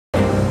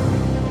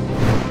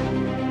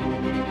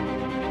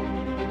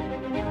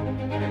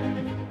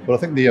Well, I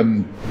think the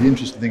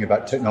interesting thing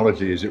about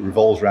technology is it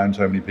revolves around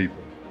so many people.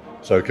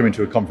 So coming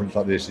to a conference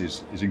like this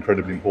is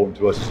incredibly important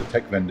to us as a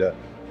tech vendor,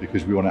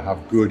 because we want to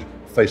have good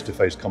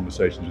face-to-face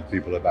conversations with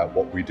people about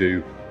what we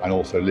do, and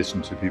also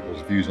listen to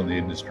people's views on the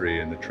industry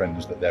and the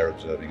trends that they're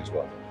observing as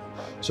well.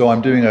 So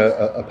I'm doing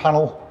a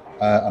panel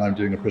and I'm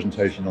doing a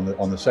presentation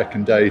on the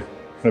second day.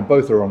 Kind of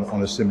both are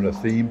on a similar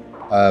theme.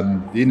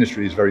 The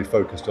industry is very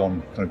focused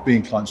on kind of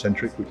being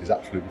client-centric, which is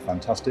absolutely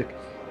fantastic,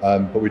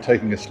 but we're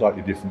taking a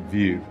slightly different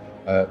view.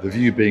 The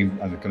view being,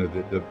 and kind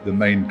of the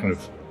main kind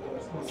of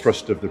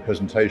thrust of the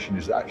presentation,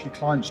 is that actually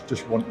clients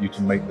just want you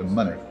to make them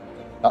money.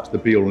 That's the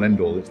be all and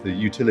end all. It's the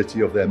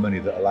utility of their money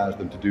that allows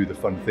them to do the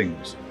fun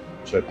things.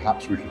 So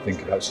perhaps we should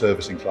think about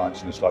servicing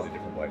clients in a slightly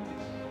different way.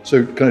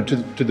 So kind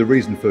of to the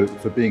reason for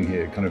being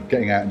here, kind of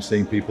getting out and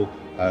seeing people,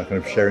 kind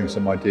of sharing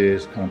some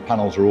ideas. Kind of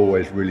panels are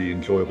always really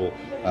enjoyable,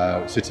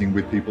 sitting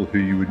with people who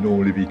you would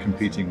normally be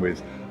competing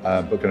with,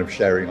 but kind of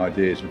sharing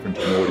ideas in front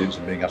of an audience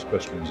and being asked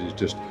questions is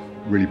just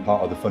really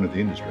part of the fun of the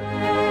industry.